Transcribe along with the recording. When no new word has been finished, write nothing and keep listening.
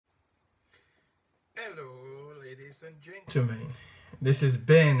Hello, ladies and gentlemen. This is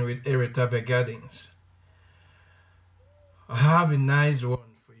Ben with Eritabe Gardens. I have a nice one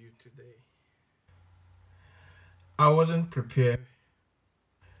for you today. I wasn't prepared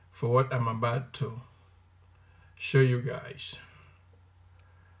for what I'm about to show you guys.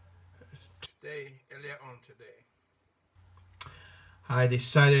 Earlier on today, I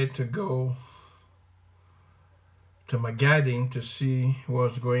decided to go to my garden to see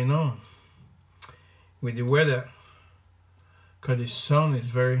what's going on with the weather, because the sun is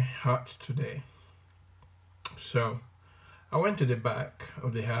very hot today. So I went to the back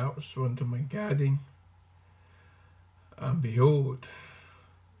of the house, went to my garden, and behold,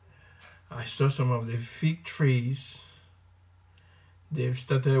 I saw some of the fig trees. They've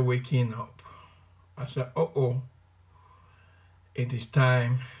started waking up. I said, oh, it is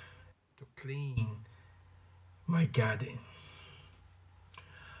time to clean my garden.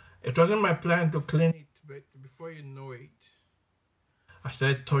 It wasn't my plan to clean it, but before you know it, I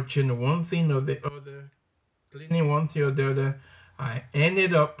started touching one thing or the other, cleaning one thing or the other. I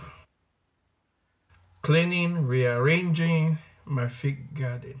ended up cleaning, rearranging my fig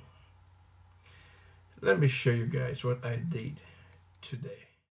garden. Let me show you guys what I did today.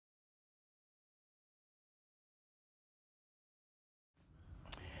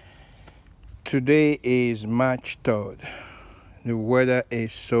 Today is March 3rd. The weather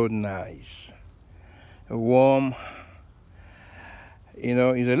is so nice. Warm. It's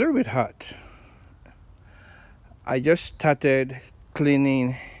a little bit hot. I just started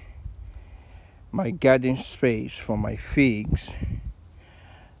cleaning my garden space for my figs.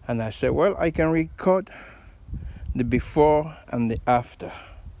 And I said, well, I can record the before and the after.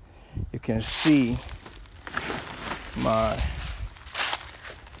 You can see my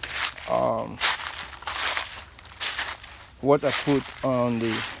what I put on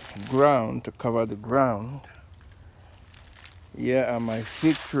the ground to cover the ground. Here are my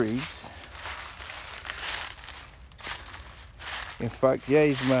fig trees. In fact, here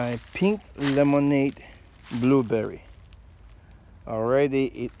is my pink lemonade blueberry. Already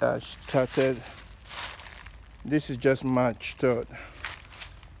it has started. This is just March 3rd.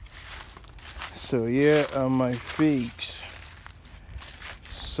 So here are my figs.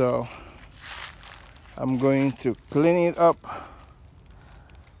 So I'm going to clean it up,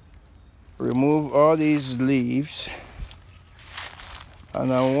 remove all these leaves,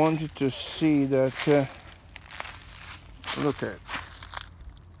 and I want you to see that look at,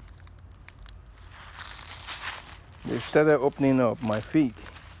 they've started opening up. My feet,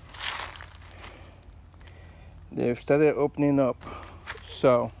 they've started opening up.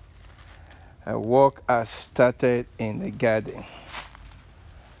 So a walk has started in the garden.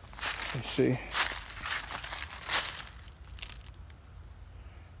 You see,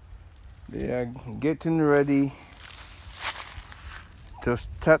 they are getting ready to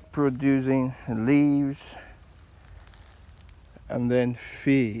start producing leaves and then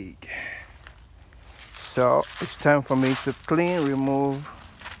fig. So it's time for me to clean, remove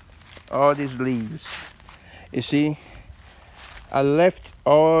all these leaves. You see, I left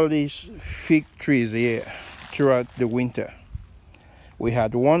all these fig trees here throughout the winter. We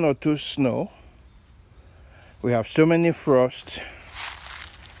had 1 or 2 snow. We have so many frosts.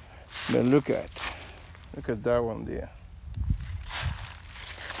 But look at that one there.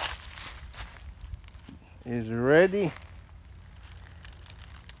 It's ready.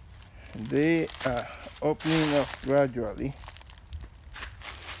 They are opening up gradually.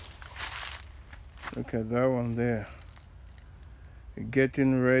 Look at that one there.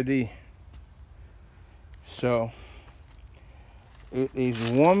 Getting ready. So it is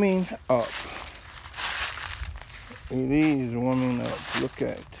warming up. It is warming up. Look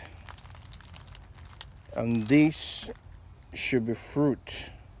at it. And this should be fruit.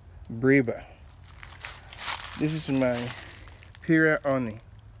 Breba. This is my Pira honey.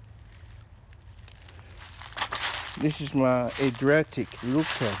 This is my Adriatic.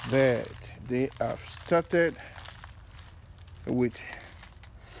 Look at that. They have started with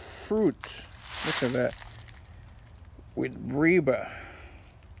fruit. Look at that. With Breba.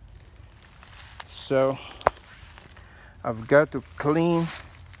 So I've got to clean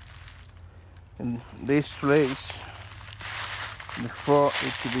this place before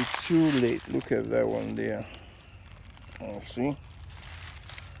it could be too late. Look at that one there. See,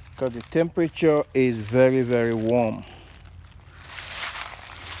 because the temperature is very, very warm.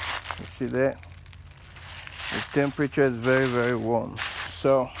 You see that? The temperature is very, very warm.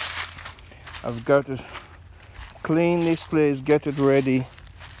 So I've got to clean this place, get it ready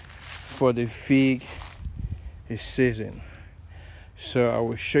for the fig season. So I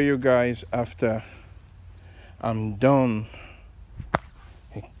will show you guys after I'm done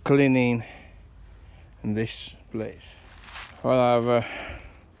cleaning this place. Well, I've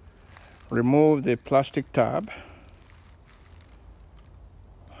removed the plastic tab.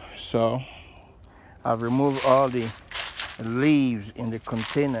 So I've removed all the leaves in the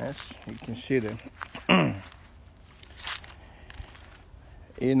containers. You can see them.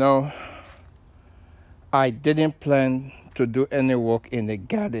 You know, I didn't plan to do any work in the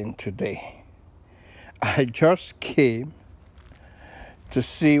garden today. I just came to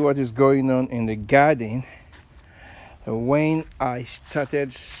see what is going on in the garden when I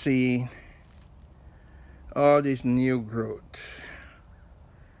started seeing all this new growth.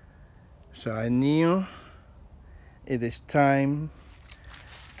 So I knew it is time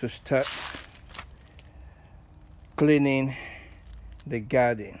to start cleaning the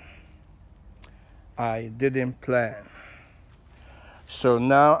garden. I didn't plan. So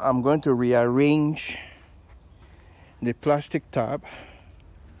now I'm going to rearrange the plastic tab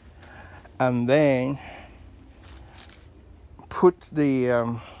and then put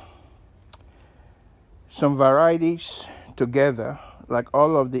the some varieties together, like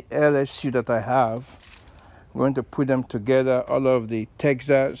all of the LSU that I have. I'm going to put them together, all of the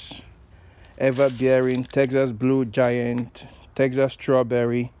Texas Everbearing, Texas Blue Giant, Texas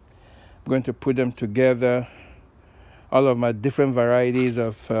Strawberry. I'm going to put them together, all of my different varieties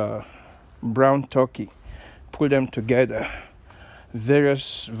of brown turkey, put them together,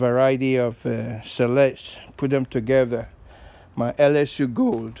 various variety of Celeste, put them together, my LSU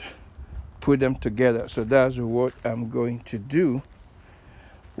Gold, put them together. So that's what I'm going to do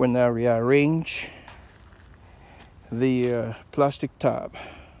when I rearrange the plastic tab.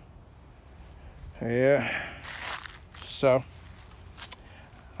 Yeah, so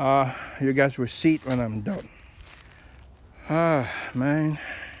you guys will see it when I'm done. Man,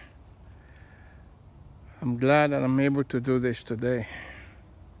 I'm glad that I'm able to do this today.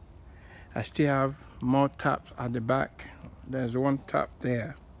 I still have more taps at the back. There's one tap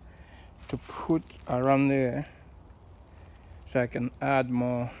there to put around there so I can add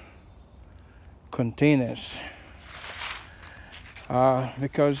more containers,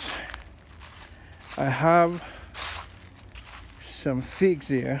 because I have some figs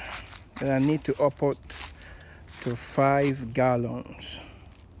here that I need to upport to 5 gallons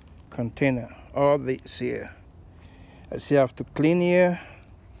container. All these here, I still have to clean here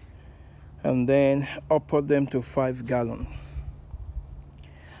and then upport them to 5 gallons.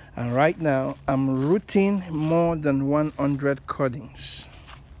 And right now I'm rooting more than 100 cuttings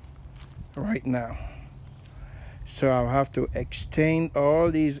right now, so I'll have to extend all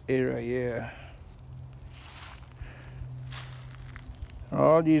these area here,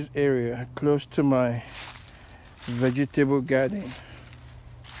 all these area close to my vegetable garden.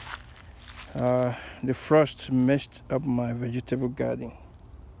 The frost messed up my vegetable garden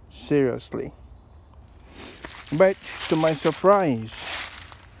seriously, but to my surprise,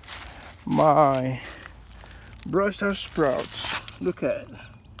 my Brussels sprouts, look at,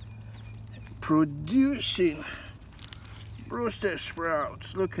 producing Brussels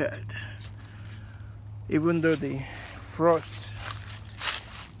sprouts. Look at, even though the frost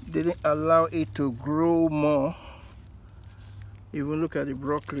didn't allow it to grow more. Even look at the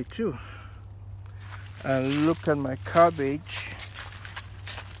broccoli too, and look at my cabbage.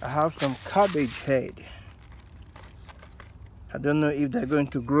 I have some cabbage head. I don't know if they're going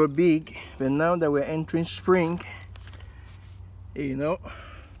to grow big, but now that we're entering spring, you know,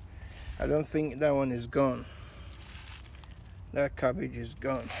 I don't think that one is gone. That cabbage is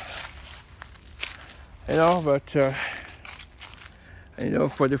gone. You know, but you know,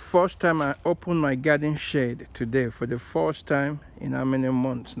 for the first time I opened my garden shade today, for the first time in how many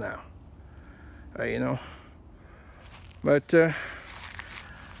months now, you know. But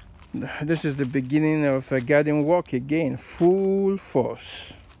this is the beginning of a garden walk again, full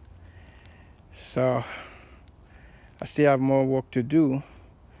force. So I still have more work to do.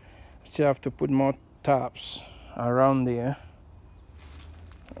 I still have to put more taps around there,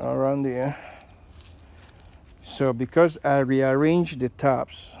 So because I rearranged the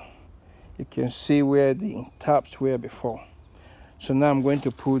taps, you can see where the taps were before. So now I'm going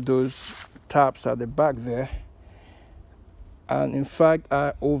to put those taps at the back there. And in fact,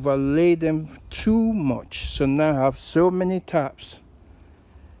 I overlaid them too much. So now I have so many taps,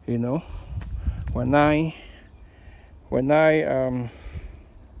 you know. When I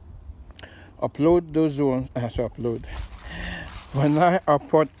upload those ones, when I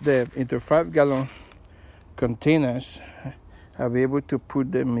upport them into 5 gallon containers, I'll be able to put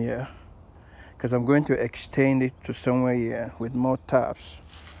them here, because I'm going to extend it to somewhere here with more taps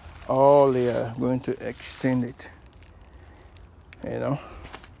all layer, going to extend it, you know.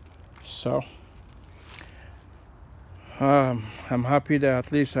 So I'm happy that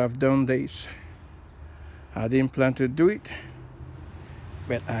at least I've done this. I didn't plan to do it,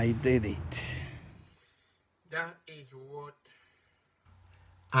 but I did it. That is what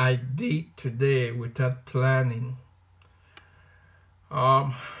I did today without planning.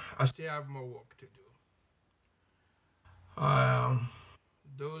 I still have more work to do.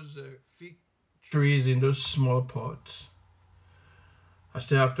 Those fig trees in those small pots, I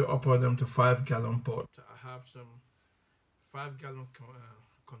still have to upload them to 5-gallon pots. I have some 5-gallon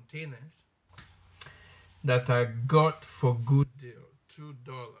containers that I got for good deal, $2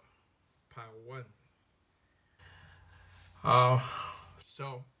 per one.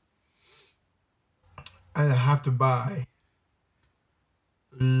 So I have to buy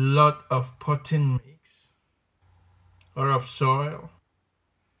a lot of potting mix, a lot of soil,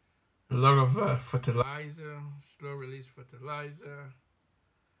 a lot of fertilizer, slow release fertilizer,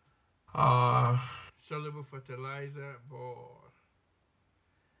 soluble fertilizer board.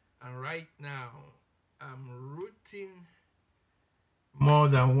 And right now I'm rooting more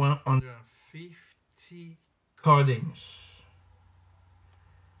than 150 cuttings.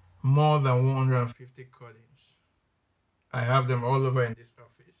 More than 150 cuttings. I have them all over in this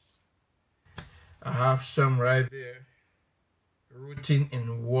office. I have some right there rooting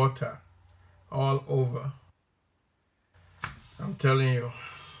in water all over. I'm telling you.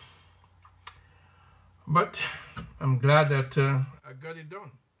 But I'm glad that I got it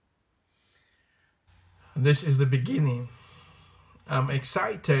done. This is the beginning. I'm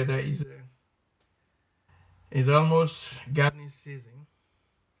excited that it's almost gardening season.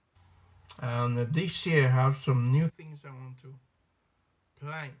 And this year I have some new things I want to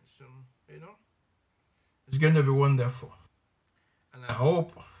plant. Some, you know, it's going to be wonderful. And I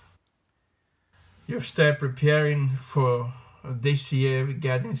hope you start preparing for this year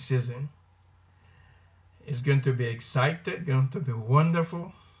gardening season. It's going to be exciting, going to be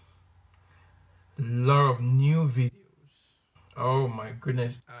wonderful. A lot of new videos. Oh my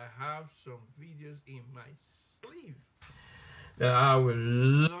goodness, I have some videos in my sleeve that I would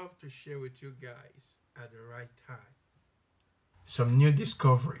love to share with you guys at the right time. Some new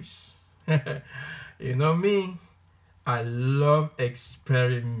discoveries. You know me, I love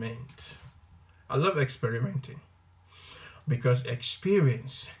experiment. I love experimenting because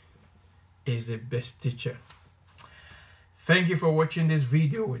experience is the best teacher. Thank you for watching this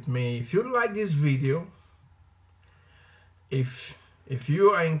video with me. If you like this video, if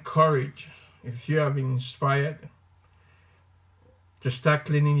you are encouraged, if you have been inspired to start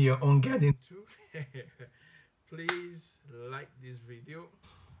cleaning your own garden too, please like this video.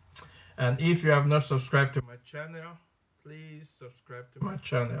 And if you have not subscribed to my channel, please subscribe to my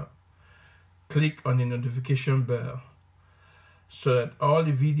channel. Click on the notification bell so that all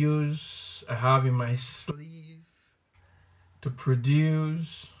the videos I have in my sleeve to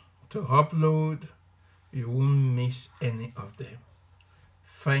produce, to upload, you won't miss any of them.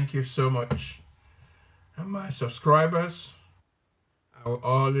 Thank you so much. And my subscribers, I will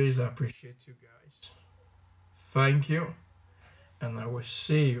always appreciate you guys. Thank you, and I will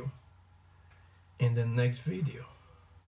see you in the next video.